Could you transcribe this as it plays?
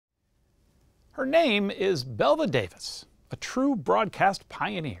Her name is Belva Davis, a true broadcast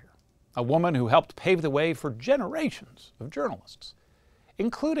pioneer, a woman who helped pave the way for generations of journalists,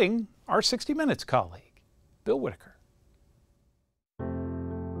 including our 60 Minutes colleague, Bill Whitaker.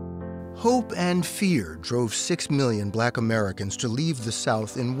 Hope and fear drove 6 million Black Americans to leave the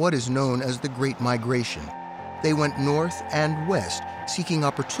South in what is known as the Great Migration. They went north and west, seeking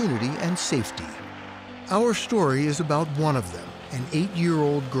opportunity and safety. Our story is about one of them, an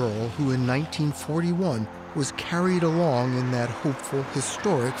 8-year-old girl who in 1941 was carried along in that hopeful,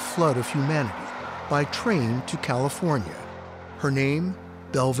 historic flood of humanity by train to California. Her name,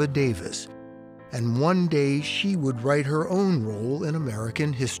 Belva Davis, and one day she would write her own role in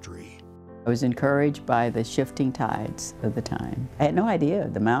American history. I was encouraged by the shifting tides of the time. I had no idea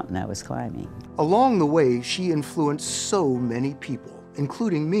of the mountain I was climbing. Along the way, she influenced so many people,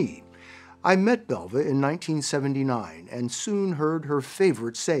 including me. I met Belva in 1979 and soon heard her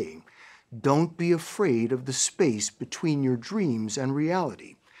favorite saying, "Don't be afraid of the space between your dreams and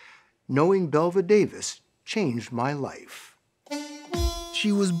reality." Knowing Belva Davis changed my life.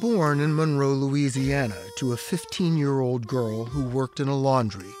 She was born in Monroe, Louisiana, to a 15-year-old girl who worked in a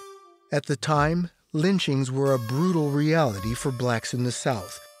laundry. At the time, lynchings were a brutal reality for blacks in the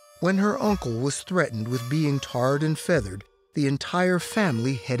South. When her uncle was threatened with being tarred and feathered, the entire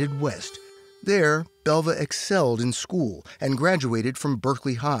family headed west. There, Belva excelled in school and graduated from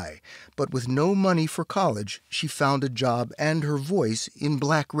Berkeley High. But with no money for college, she found a job and her voice in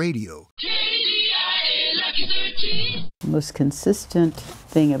black radio. The most consistent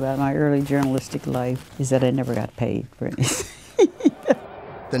thing about my early journalistic life is that I never got paid for anything.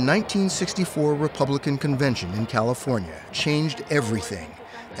 The 1964 Republican Convention in California changed everything,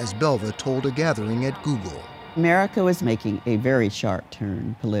 as Belva told a gathering at Google. America was making a very sharp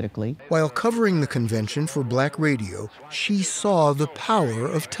turn politically. While covering the convention for black radio, she saw the power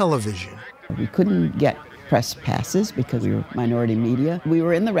of television. We couldn't get press passes because we were minority media. We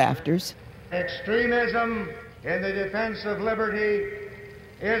were in the rafters. Extremism in the defense of liberty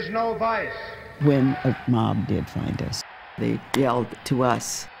is no vice. When a mob did find us, they yelled to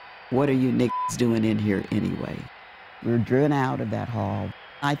us, "What are you niggas doing in here anyway?" We were driven out of that hall.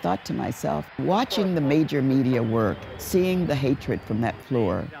 I thought to myself, watching the major media work, seeing the hatred from that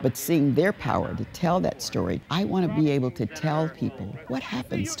floor, but seeing their power to tell that story, I want to be able to tell people what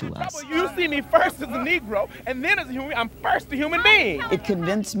happens to us. You see me first as a Negro, and then as a human, I'm first a human being. It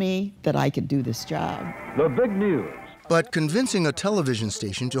convinced me that I could do this job. The big news. But convincing a television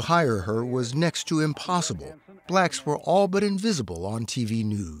station to hire her was next to impossible. Blacks were all but invisible on TV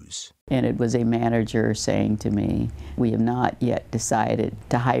news. And it was a manager saying to me, "We have not yet decided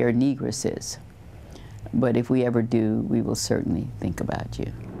to hire negresses, but if we ever do, we will certainly think about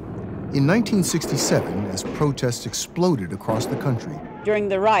you." In 1967, as protests exploded across the country, during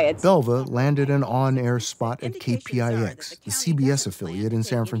the riots, Belva landed an on-air spot at KPIX, the CBS affiliate in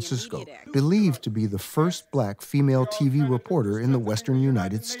San Francisco, believed to be the first black female TV reporter in the western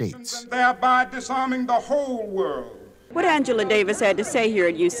United States. Thereby disarming the whole world. What Angela Davis had to say here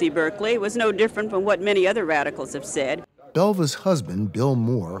at UC Berkeley was no different from what many other radicals have said. Belva's husband, Bill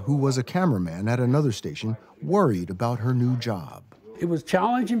Moore, who was a cameraman at another station, worried about her new job. It was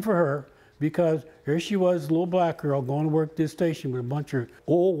challenging for her because here she was, a little black girl, going to work at this station with a bunch of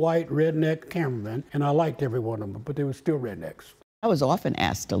old white redneck cameramen, and I liked every one of them, but they were still rednecks. I was often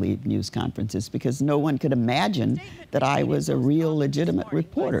asked to lead news conferences because no one could imagine that I was a real legitimate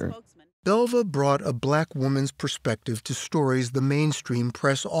reporter. Belva brought a black woman's perspective to stories the mainstream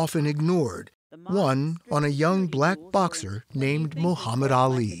press often ignored. One on a young black boxer named Muhammad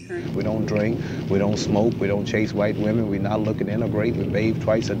Ali. We don't drink, we don't smoke, we don't chase white women, we're not looking to integrate, we bathe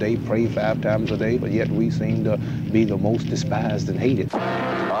twice a day, pray 5 times a day, but yet we seem to be the most despised and hated.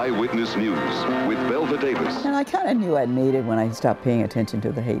 Eyewitness News with Belva Davis. And I kind of knew I'd made it when I stopped paying attention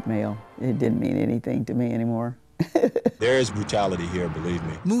to the hate mail. It didn't mean anything to me anymore. There is brutality here, believe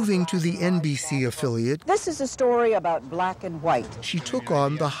me. Moving to the NBC affiliate, This is a story about black and white. she took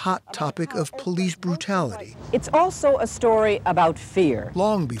on the hot topic of police brutality. It's also a story about fear.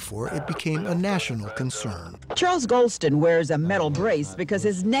 Long before it became a national concern. Charles Golston wears a metal brace because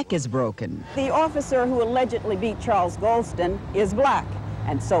his neck is broken. The officer who allegedly beat Charles Golston is black,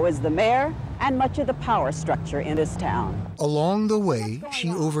 and so is the mayor and much of the power structure in this town. Along the way, she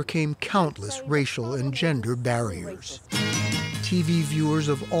overcame countless racial and gender barriers. TV viewers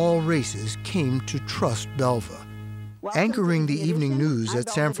of all races came to trust Belva. Anchoring the evening news at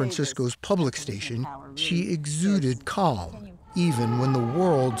San Francisco's public station, she exuded calm, even when the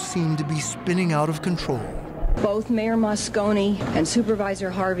world seemed to be spinning out of control. Both Mayor Moscone and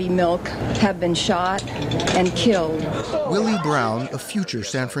Supervisor Harvey Milk have been shot and killed. Willie Brown, a future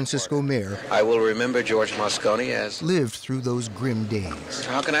San Francisco mayor, I will remember George Moscone as... lived through those grim days.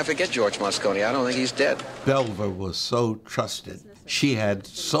 How can I forget George Moscone? I don't think he's dead. Belva was so trusted. She had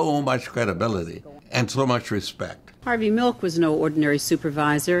so much credibility and so much respect. Harvey Milk was no ordinary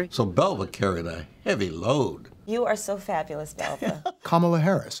supervisor. So Belva carried a heavy load. You are so fabulous, Belva. Kamala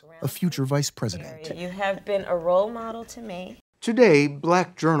Harris, a future vice president. You have been a role model to me. Today,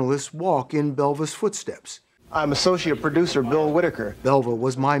 black journalists walk in Belva's footsteps. I'm associate producer Bill Whitaker. Belva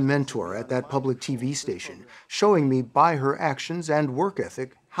was my mentor at that public TV station, showing me by her actions and work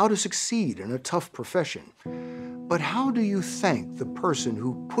ethic how to succeed in a tough profession. But how do you thank the person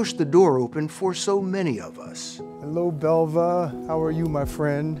who pushed the door open for so many of us? Hello, Belva. How are you, my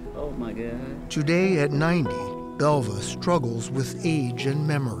friend? Oh, my God. Today at 90, Belva struggles with age and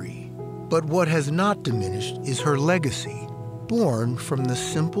memory. But what has not diminished is her legacy, born from the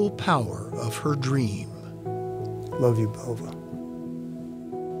simple power of her dream. Love you, Belva.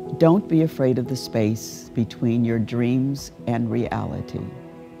 Don't be afraid of the space between your dreams and reality.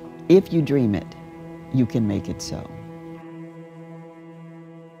 If you dream it, you can make it so.